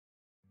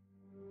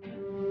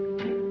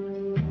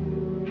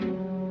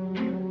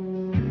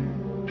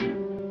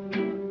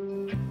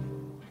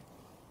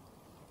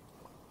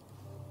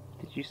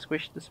you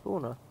squish the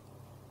spawner?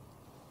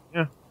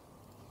 Yeah.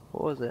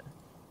 What was it?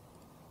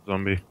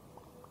 Zombie.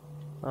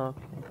 Oh,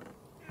 okay.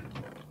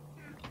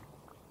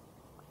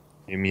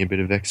 Gave me a bit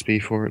of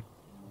XP for it.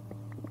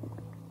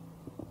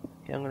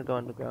 Okay, I'm gonna go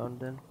underground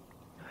then.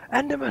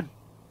 Enderman!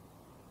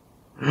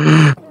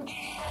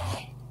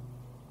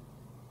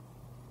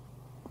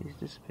 He's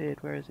disappeared,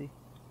 where is he?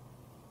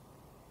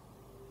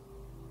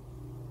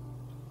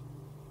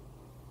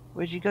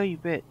 Where'd you go, you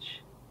bitch?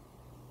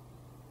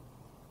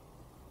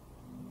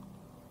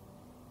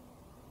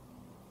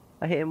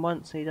 I hit him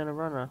once and he done a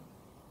runner.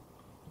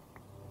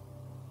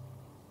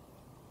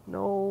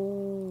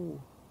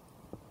 No.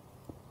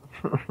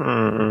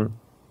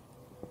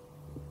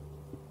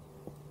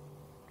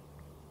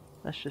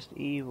 That's just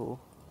evil.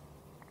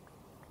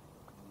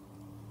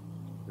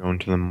 Going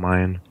to the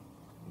mine.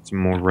 Get some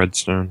more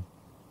redstone.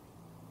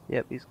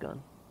 Yep, he's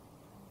gone.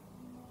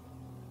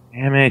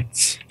 Damn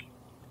it!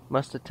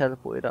 Must have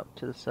teleported up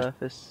to the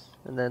surface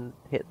and then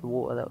hit the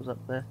water that was up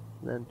there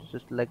and then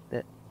just legged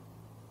it.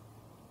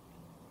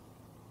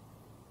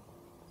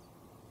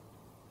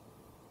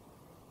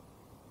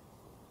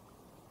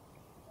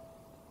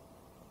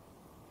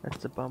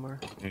 That's a bummer.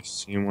 I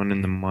see one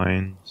in the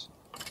mines.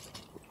 What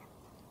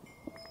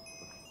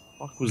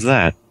the fuck was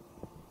that?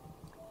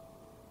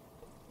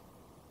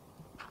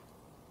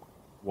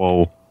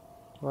 Whoa.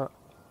 What?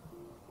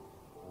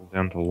 Fall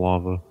down to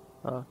lava.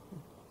 Oh.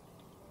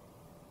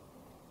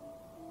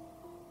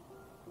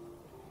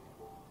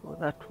 Well,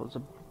 that was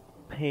a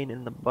pain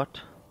in the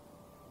butt.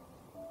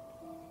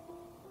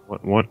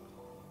 What?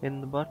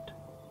 In the butt?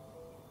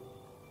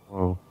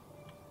 Whoa.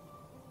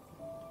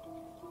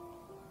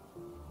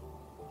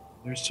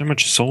 There's so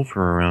much sulfur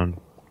around.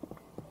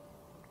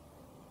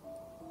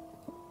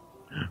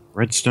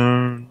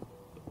 Redstone.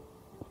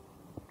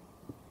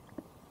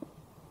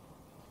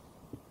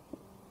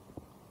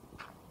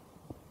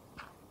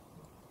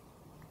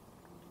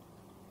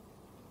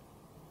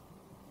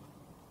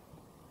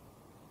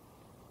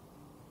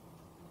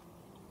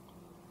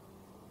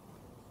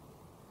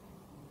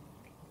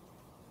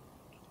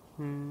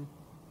 Hmm.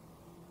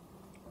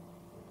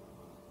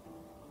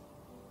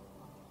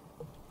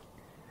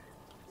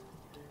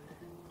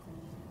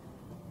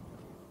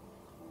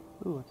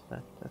 Ooh, what's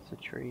that? That's a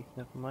tree.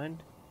 Never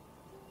mind.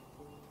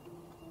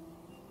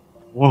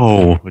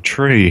 Whoa, a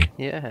tree.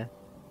 Yeah.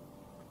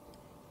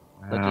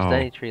 Not just Wow.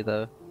 any tree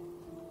though.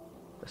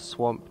 A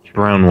swamp tree.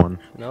 Brown one.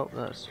 Nope,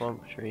 not a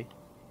swamp tree.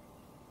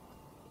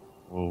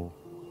 Whoa.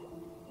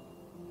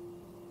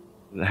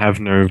 Does it have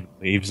no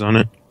leaves on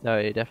it? No,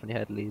 it definitely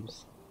had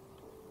leaves.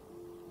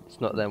 It's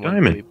not them ones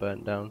that Diamond. we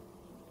burnt down.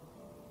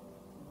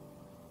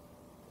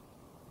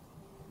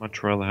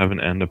 Much rather have an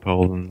ender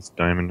pearl than this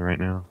diamond right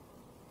now.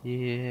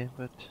 Yeah,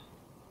 but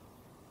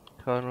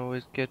can't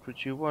always get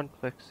what you want,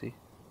 Vexy.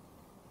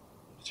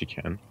 Yes, you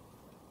can.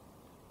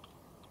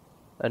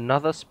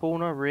 Another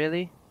spawner,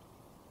 really?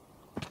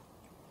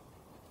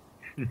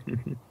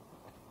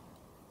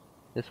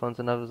 This one's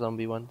another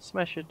zombie one.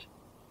 Smash it.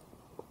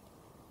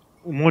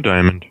 Oh, more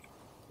diamond.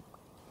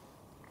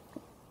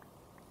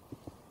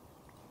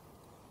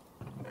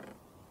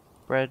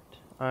 Bread,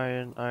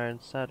 iron, iron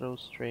saddle,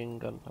 string,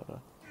 gunpowder.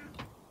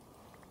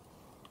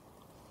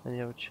 And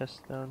you have a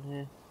chest down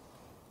here.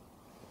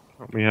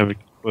 Can't we have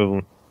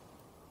equivalent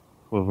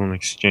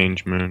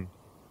exchange moon?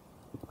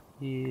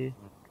 Yeah.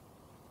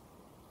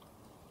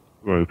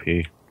 OP.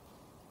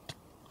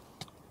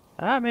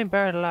 I'm in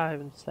buried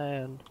alive in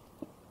sand.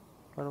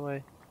 Run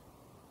away.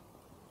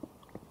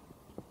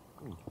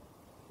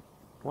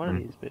 One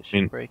of these bits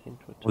should break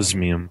into a tunnel.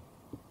 Osmium.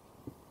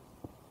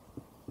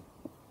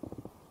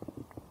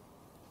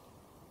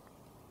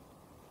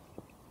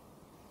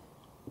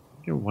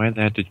 I don't know why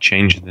they had to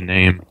change the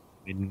name.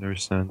 Made no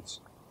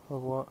sense.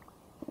 Of what?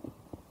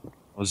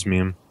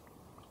 Osmium.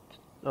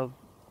 Of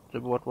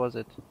what was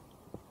it?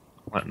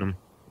 Platinum.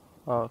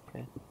 Oh,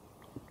 okay.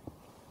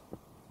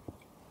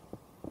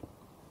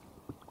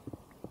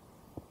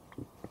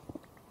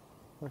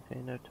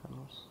 Okay, no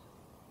tunnels.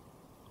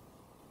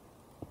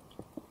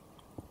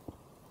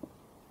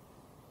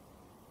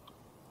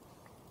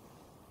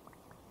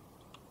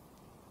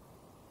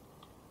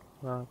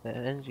 Wow, the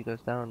energy goes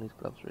down on these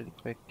gloves really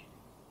quick.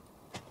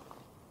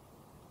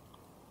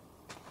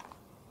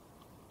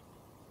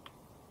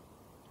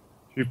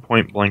 Two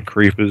point blank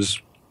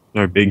creepers.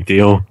 No big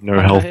deal. No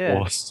health Yeah.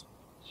 lost.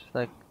 Just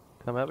like,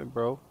 come at me,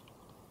 bro.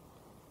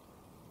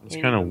 Just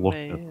kind of looked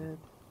at them.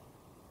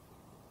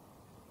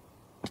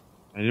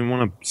 I didn't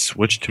want to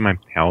switch to my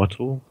power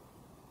tool.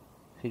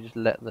 So you just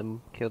let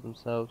them kill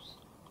themselves.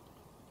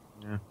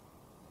 Yeah.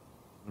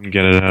 And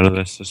get it out of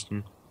their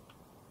system.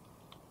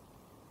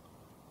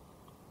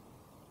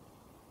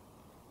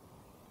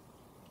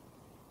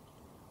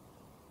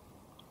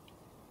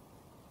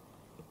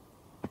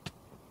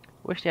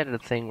 Wish they had a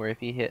thing where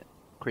if you hit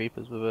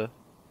creepers with a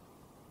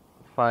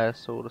fire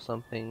sword or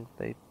something,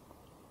 they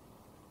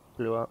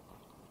blew up.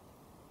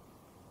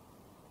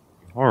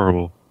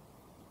 Horrible.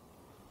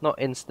 Not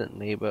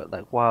instantly, but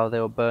like while they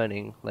were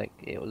burning, like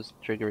it was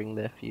triggering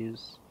their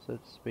fuse, so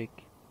to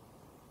speak.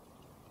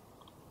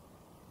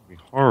 It'd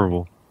be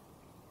horrible.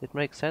 It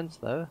makes sense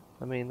though.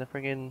 I mean, they're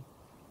friggin'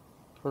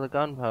 full of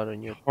gunpowder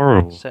and you're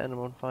Horrible. setting them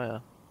on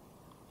fire.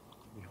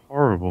 It'd be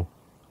horrible.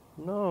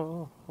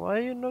 No, why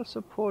you no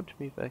support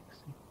me,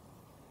 Vexy?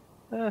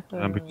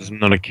 Because I'm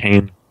not a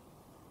cane.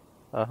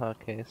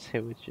 Okay, see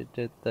what you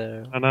did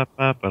there.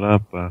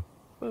 Ba-da-ba-ba-da-ba.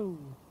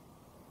 Boom.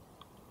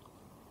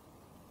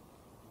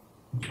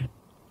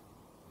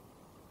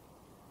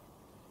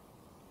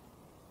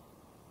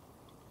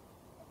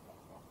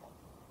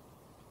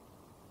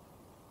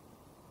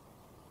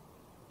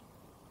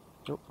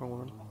 Nope, wrong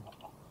one.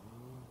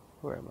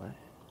 Where am I?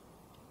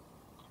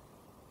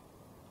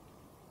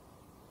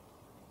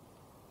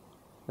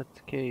 That's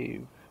a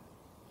cave.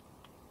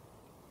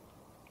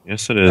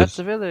 Yes, it That's is.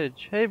 a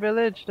village. Hey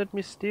village, let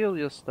me steal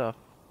your stuff.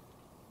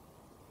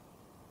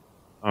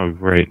 Oh,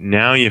 great.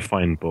 Now you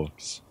find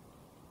books.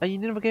 Oh, you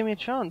never gave me a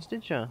chance,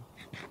 did ya?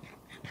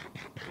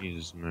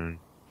 Jesus, man.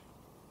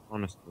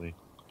 Honestly.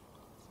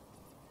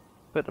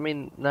 But I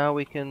mean, now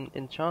we can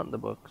enchant the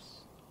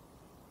books.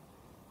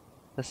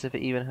 Let's see if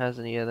it even has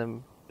any of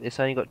them. It's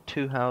only got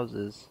 2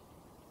 houses.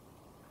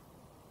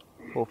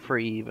 Or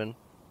 3 even.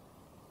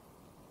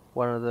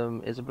 One of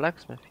them is a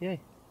blacksmith, yay.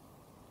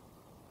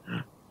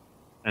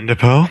 And a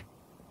pearl?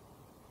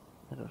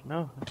 I don't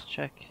know, let's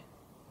check.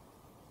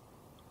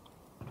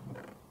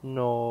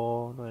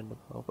 No, no ender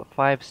pearl, but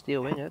 5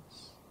 steel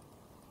ingots.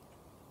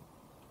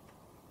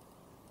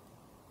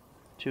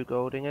 2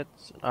 gold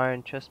ingots,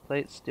 iron chest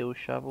plate, steel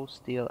shovel,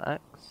 steel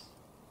axe.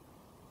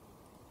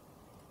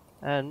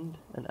 And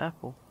an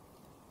apple.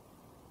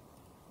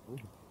 Are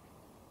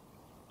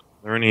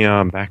there any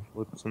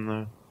backflips in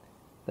there?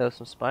 There were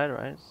some spider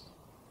eyes,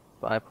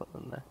 but I put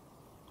them there.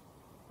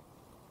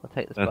 I'll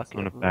take this That's bucket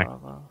not of a back.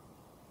 lava.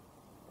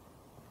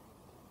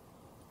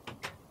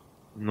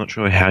 I'm not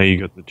sure how you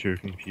got the two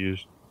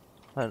confused.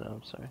 I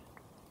know, I'm sorry.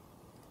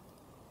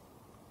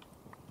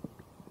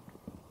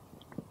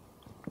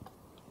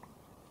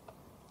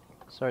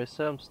 Sorry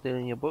sir, I'm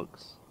stealing your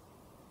books.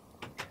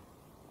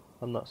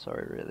 I'm not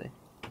sorry really.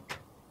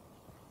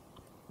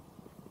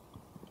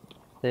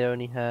 They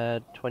only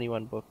had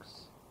 21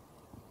 books.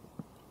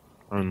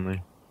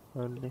 Only.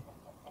 Only.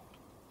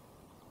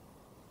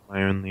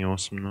 My only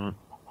awesome knot.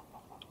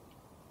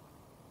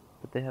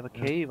 But they have a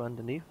cave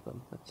underneath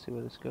them. Let's see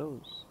where this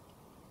goes.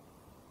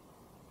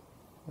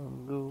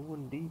 I'm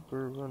going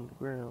deeper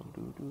underground.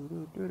 Do do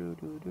do do do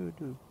do do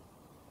do.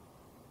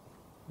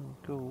 I'm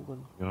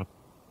going. Yep.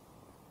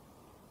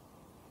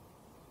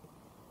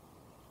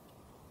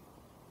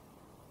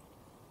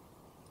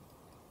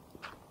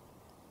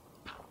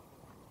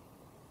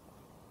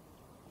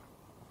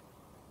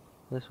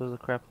 This was a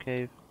crap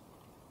cave.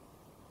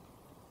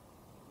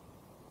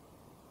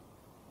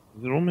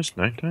 Is it almost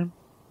nighttime?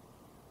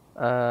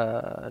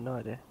 No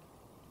idea.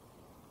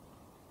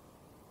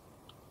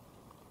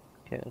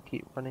 Okay, I'll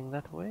keep running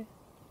that way.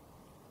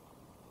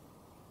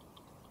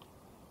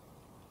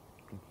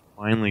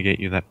 Finally get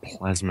you that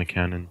plasma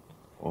cannon.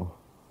 Oh,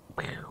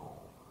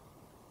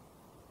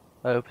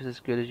 I hope it's as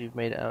good as you've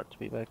made it out to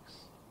be, Vex.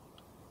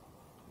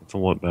 it's a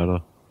lot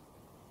better.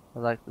 I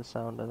like the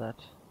sound of that.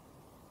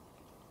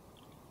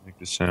 I like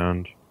the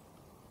sound.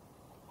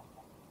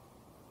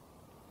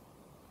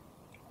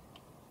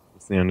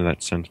 That's the end of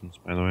that sentence,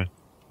 by the way.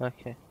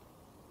 Okay.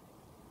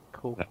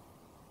 Cool. That-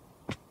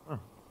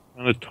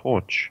 And a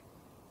torch.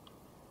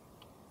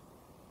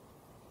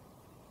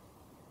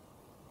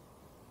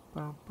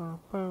 Found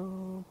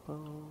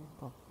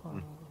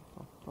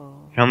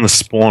the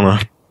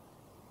spawner.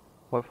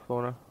 What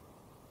fauna?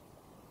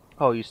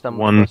 Oh, you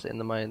stumbled One. across it in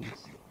the mines.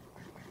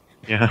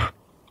 Yeah.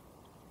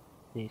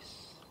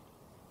 Yes.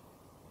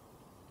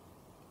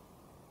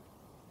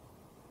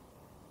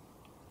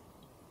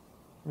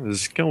 There's a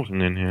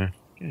skeleton in here.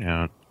 Get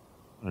out.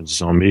 A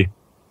zombie.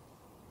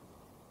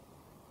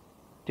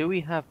 Do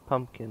we have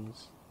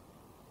pumpkins?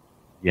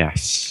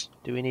 Yes.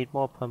 Do we need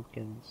more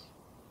pumpkins?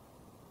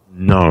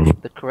 No.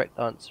 The correct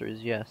answer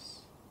is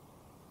yes.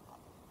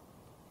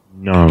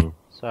 No.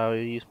 So I will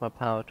use my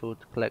power tool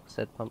to collect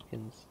said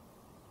pumpkins.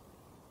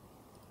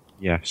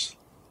 Yes.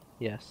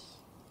 Yes.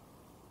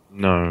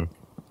 No.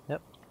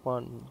 Yep.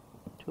 1,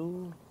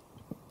 2,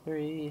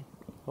 3,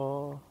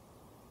 4,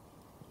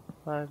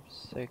 5,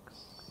 6,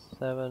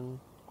 7,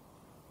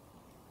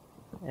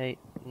 8,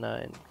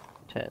 9,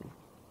 10.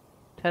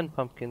 10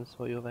 pumpkins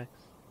for you, Vex.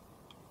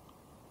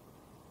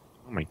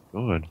 Oh my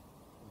god.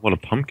 What a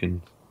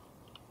pumpkin.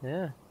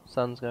 Yeah.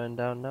 Sun's going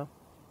down now.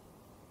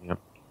 Yep.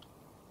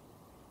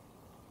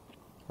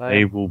 I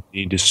They am, will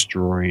be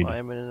destroyed. I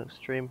am in an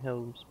extreme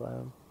hill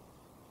biome.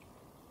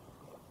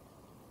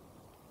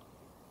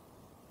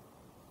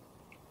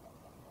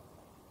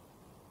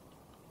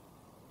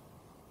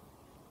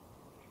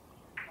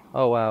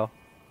 Oh wow.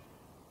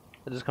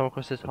 I just come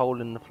across this hole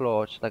in the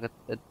floor, just like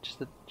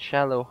just a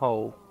shallow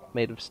hole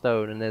made of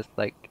stone, and there's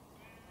like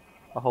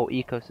a whole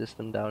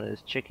ecosystem down there.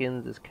 There's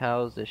chickens, there's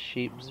cows, there's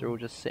sheep, they're all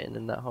just sitting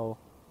in that hole.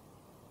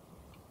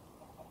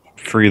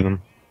 Free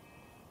them.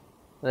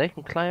 And they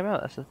can climb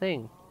out, that's the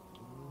thing.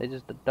 They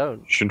just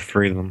don't. Should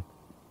free them.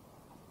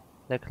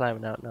 They're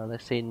climbing out now.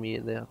 They've seen me.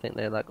 I think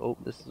they're like, oh,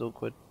 this is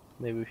awkward.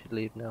 Maybe we should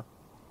leave now.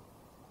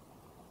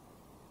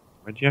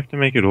 Why'd you have to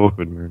make it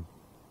awkward, Moon?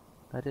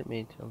 I didn't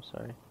mean to. I'm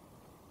sorry.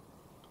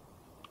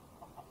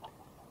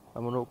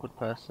 I'm an awkward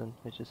person.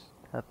 It just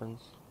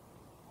happens.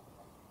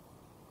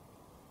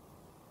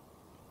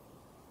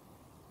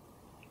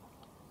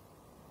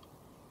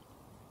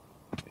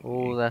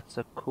 Oh, that's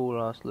a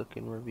cool ass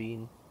looking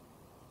ravine.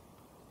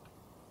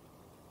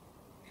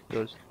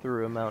 Goes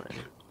through a mountain.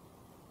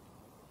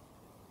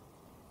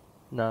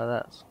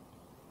 No,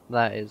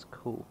 that is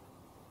cool.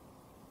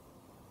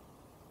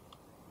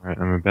 Alright,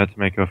 I'm about to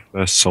make our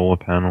first solar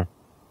panel.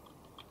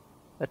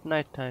 At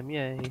night time,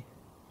 yay.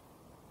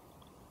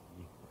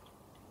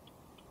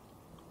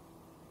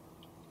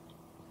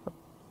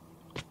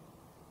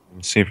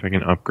 And see if I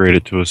can upgrade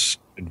it to a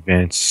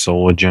advanced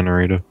solar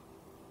generator.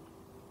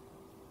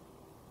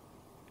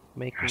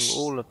 Making Yes.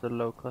 all of the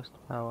low cost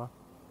power.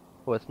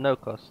 Well, it's no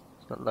cost.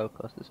 It's not low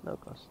cost, it's no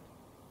cost.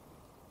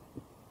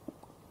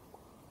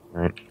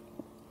 Alright.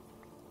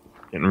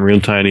 Getting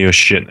real tired of your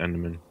shit,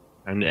 Enderman.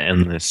 Time to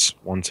end this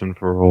once and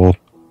for all.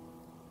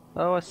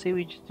 Oh, I see what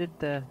you just did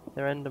there.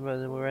 They're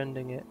Endermen and we're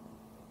ending it.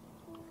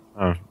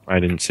 Oh, I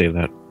didn't say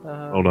that.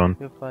 Hold on.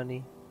 You're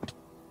funny.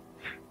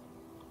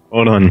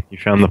 Hold on, you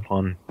found the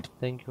pun.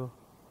 Thank you.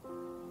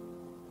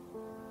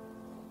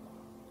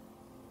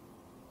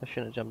 I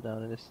shouldn't have jumped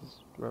down and this is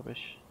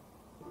rubbish.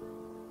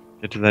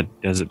 Get to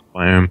that desert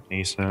biome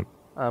ASAP.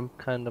 I'm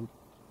kind of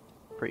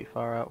pretty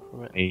far out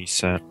from it.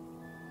 ASAP.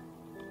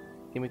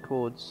 Give me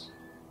cords.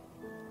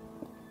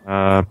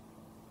 Oh,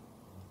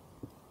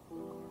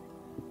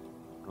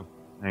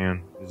 hang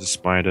on, there's a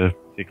spider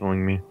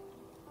tickling me.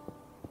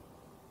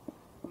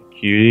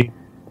 Cutie.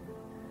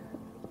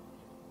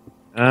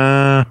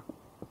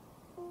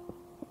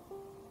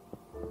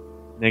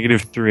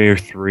 Negative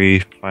 303,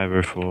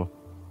 504.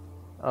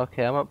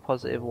 Okay, I'm at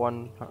positive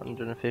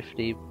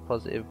 150,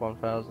 positive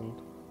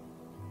 1000.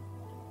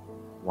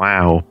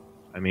 Wow.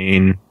 I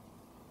mean,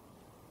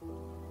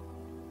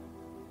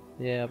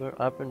 Yeah,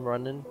 I've been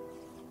running.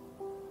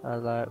 I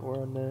like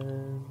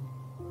running.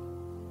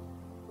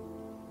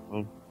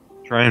 well,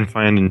 try and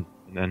find an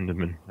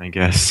Enderman, I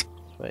guess.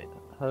 Wait,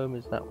 home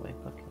is that way.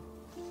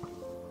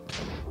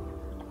 Okay.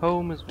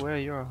 Home is where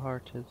your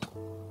heart is.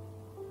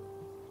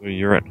 So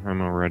you're at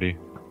home already.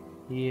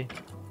 Yeah.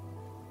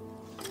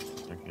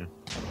 Okay.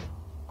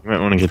 You might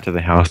want to get to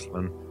the house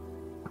then.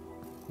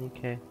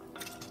 Okay.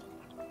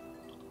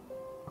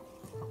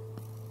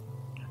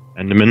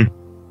 Enderman?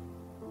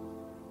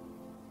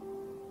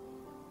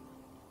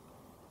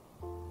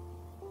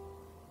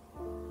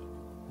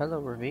 Hello,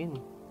 Ravine.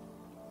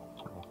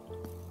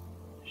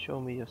 Show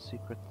me your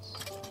secrets.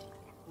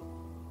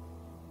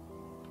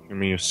 Give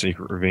me your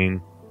secret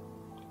ravine.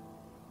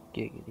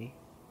 Giggity.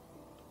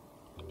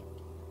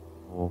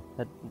 Oh,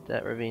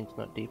 That ravine's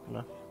not deep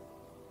enough.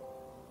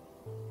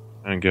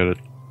 I don't get it.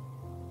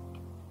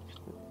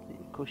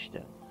 Push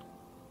down.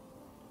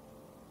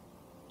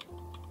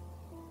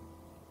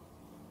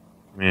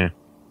 Yeah.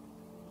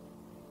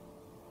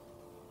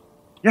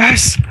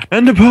 Yes!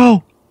 Ender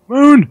pearl!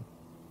 Moon!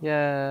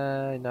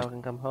 Yeah, now I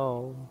can come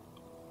home.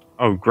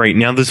 Oh, great.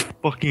 Now there's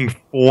fucking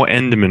 4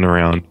 Endermen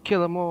around.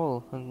 Kill them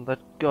all and let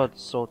God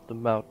sort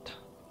them out.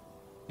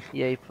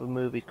 Yay for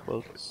movie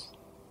quotes.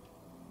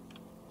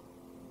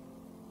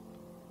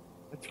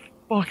 That's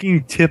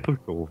fucking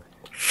typical.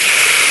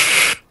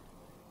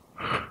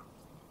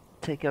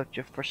 Take out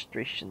your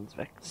frustrations,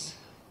 Vex.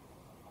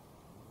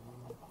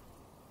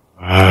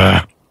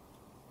 I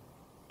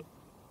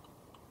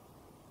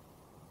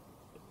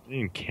don't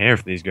even care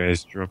if these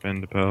guys drop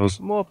ender pearls.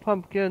 More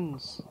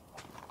pumpkins!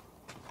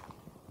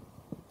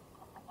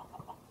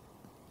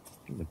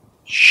 The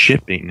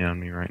shit beating on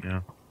me right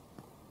now.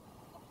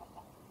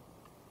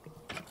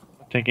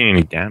 Not taking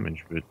any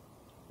damage, but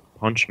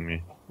punching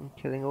me. I'm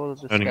killing all of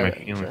the Hurting my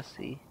skeletons I feelings.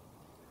 see.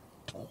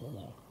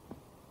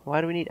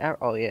 Why do we need arrow?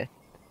 Oh yeah,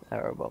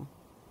 arrow bomb.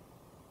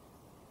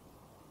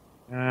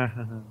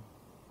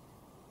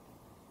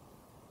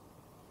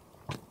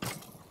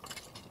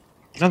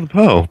 Another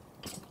pearl.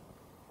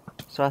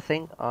 So I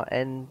think our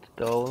end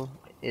goal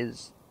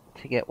is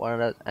to get one of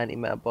those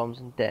anti-matter bombs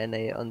and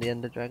detonate it on the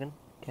Ender Dragon.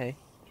 Okay,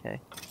 okay.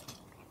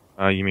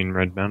 You mean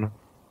red banner?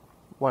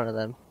 One of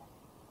them.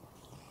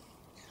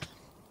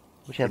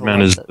 Red Whichever banner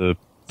one is that- the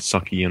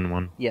sucky-in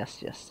one. Yes,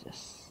 yes,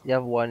 yes. The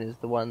other one is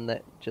the one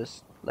that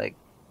just, like,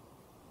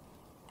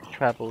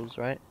 travels,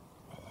 right?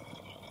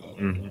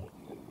 Mm-hmm.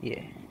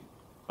 Yeah.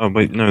 Oh,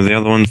 wait, no, the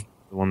other one's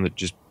the one that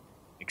just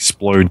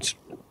explodes.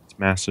 It's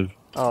massive.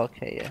 Oh,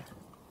 okay, yeah.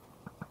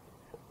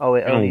 Oh, it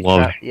You're gonna only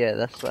love- yeah,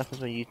 that's what happens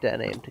when you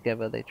detonate them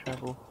together, they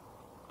travel.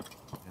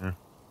 Yeah.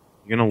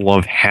 You're gonna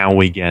love how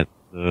we get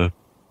the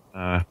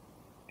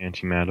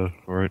antimatter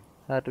for it.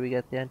 How do we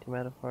get the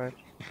antimatter for it?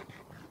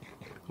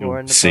 You'll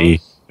in the see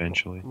pose?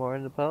 eventually. More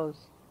in the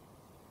pose?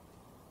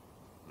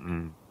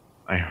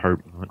 I hope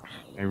not.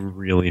 I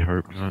really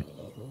hope not.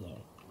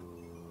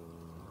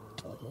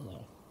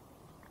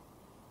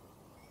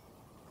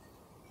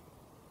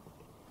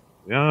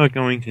 We are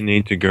going to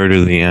need to go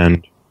to the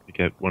end, to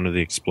get one of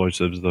the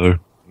explosives though.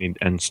 We need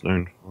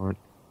endstone for it.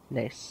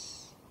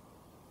 Nice.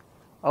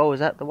 Oh, is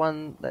that the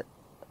one that...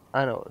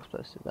 I know what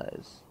explosive that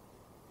is.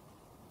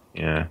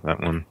 Yeah,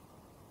 that one.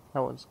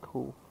 That one's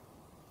cool.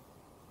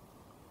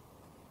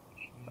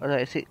 Oh no,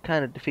 it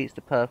kind of defeats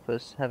the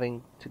purpose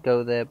having to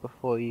go there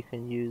before you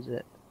can use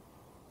it.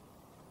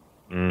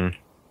 Mm.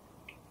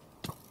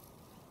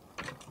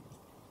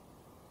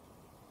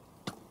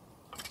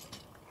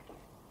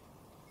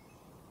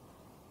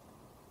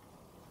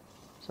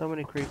 So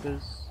many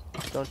creepers.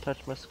 Don't touch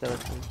my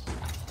skeletons.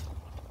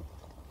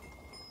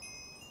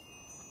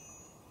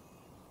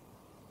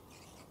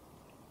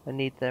 I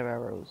need their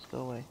arrows. Go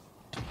away.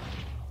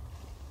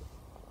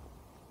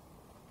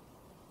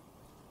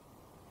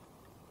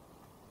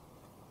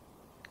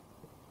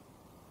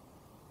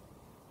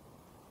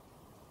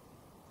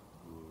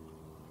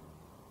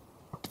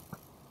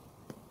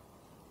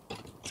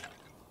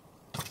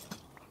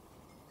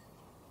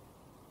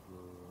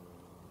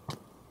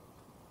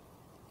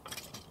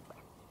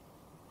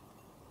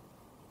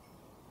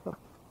 Oh.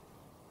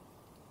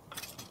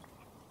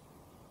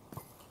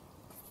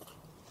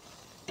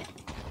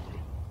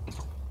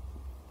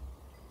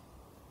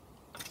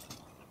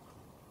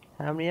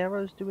 How many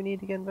arrows do we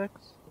need again, Vex?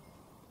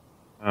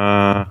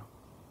 Let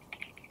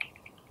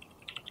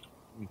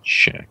me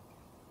check.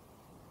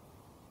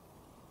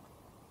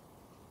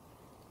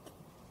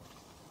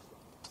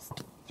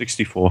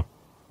 64.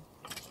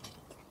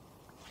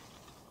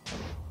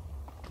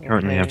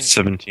 Currently have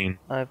 17.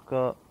 I've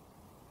got...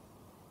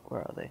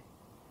 Where are they?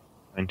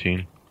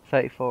 19.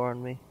 34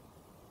 on me.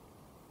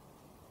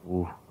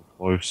 Ooh,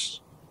 close.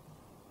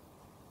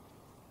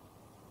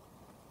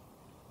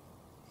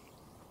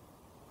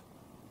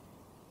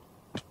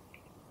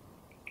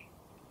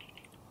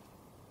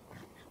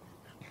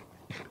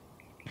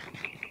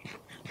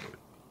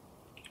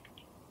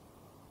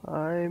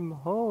 I'm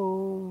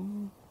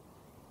home.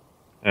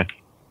 Eh.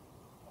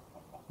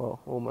 Well,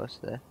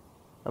 almost there.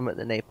 I'm at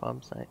the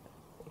napalm site.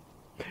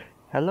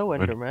 Hello,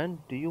 Good. Enderman.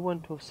 Do you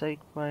want to shake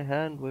my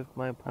hand with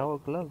my power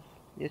glove?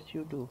 Yes,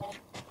 you do.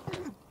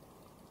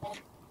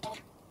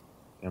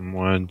 Them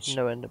words.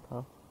 No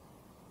enderpearl.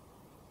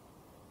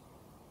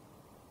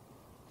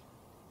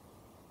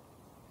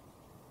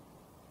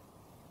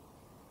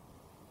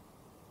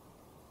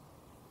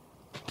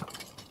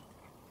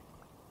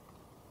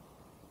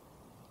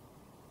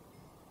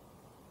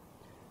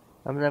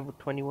 I'm level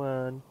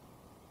 21.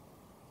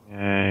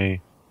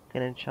 Yay.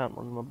 Can enchant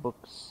one of my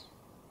books.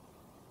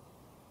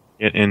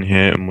 Get in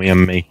here and we are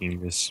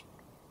making this.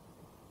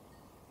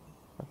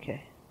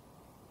 Okay.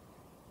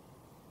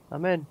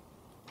 I'm in.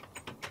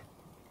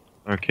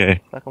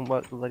 Okay. If I can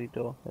work the bloody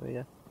door. There we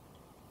go.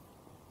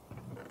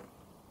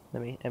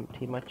 Let me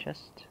empty my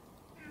chest.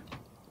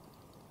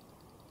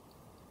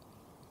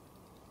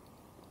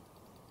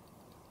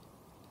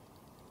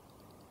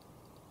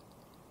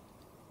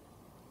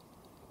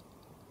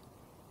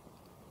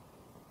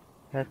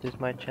 That is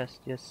my chest,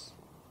 yes.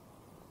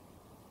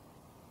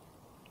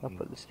 I'll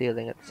put the steel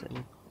ingots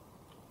in.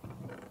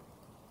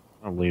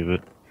 I'll leave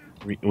it.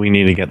 We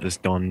need to get this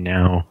done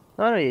now.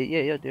 Oh no,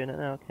 yeah, you're doing it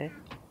now, okay.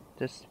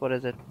 Just, what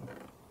is it?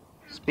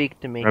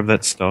 Speak to me. Grab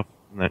that stuff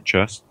in that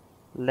chest.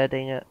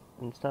 Leading it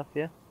and stuff,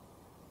 yeah?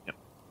 Yep.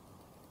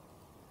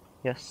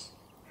 Yes.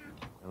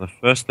 Now the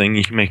first thing,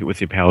 you can make it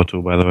with your power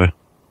tool, by the way.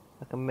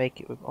 I can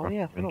make it with... Oh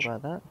yeah, I forgot Wrench.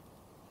 about that.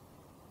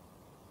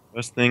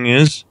 First thing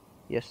is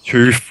Yes.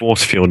 2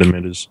 force field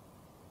emitters.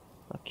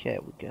 Okay,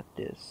 we got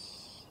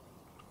this.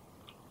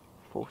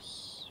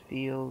 Force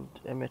field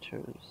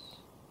emitters.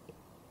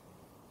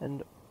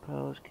 Ender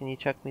pearls. Can you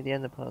chuck me the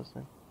ender pearls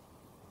then?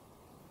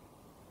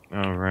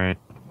 Alright.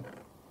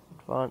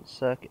 Advanced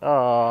circuit.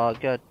 Oh,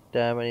 god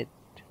damn, I need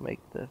to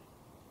make the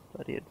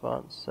bloody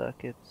advanced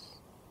circuits.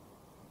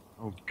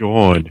 Oh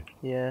god.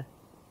 Yeah.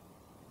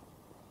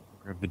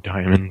 Grab the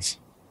diamonds.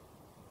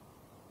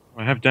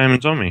 I have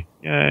diamonds on me.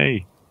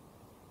 Yay.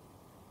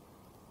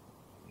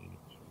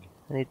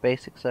 I need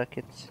basic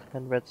circuits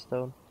and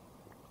redstone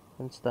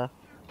and stuff.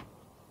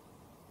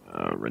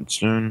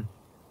 Redstone.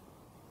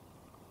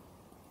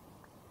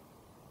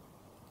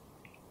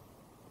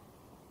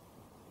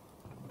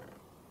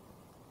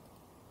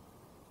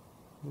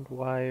 And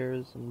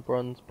wires and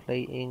bronze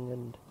plating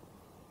and...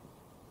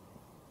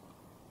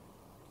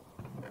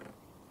 And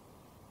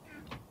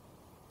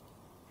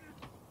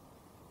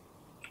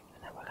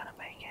then we're gonna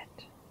make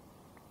it.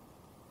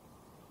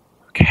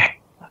 Okay.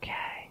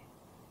 Okay.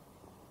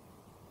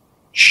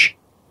 Shh.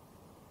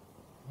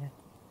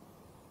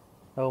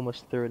 I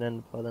almost threw an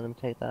ender pearl, then I'm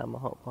take that out of my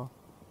hotbar.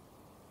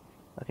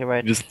 Okay,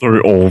 right. You just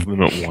threw all of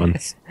them at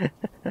once.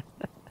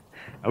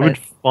 I would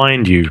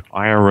find you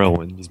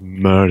IRL and just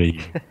murder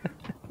you.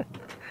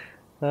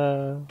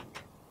 uh...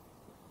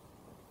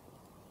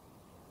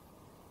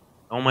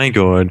 Oh my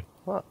god.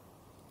 What?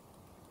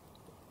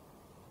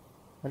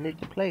 I need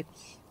the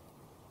plates.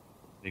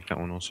 Take that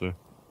one also.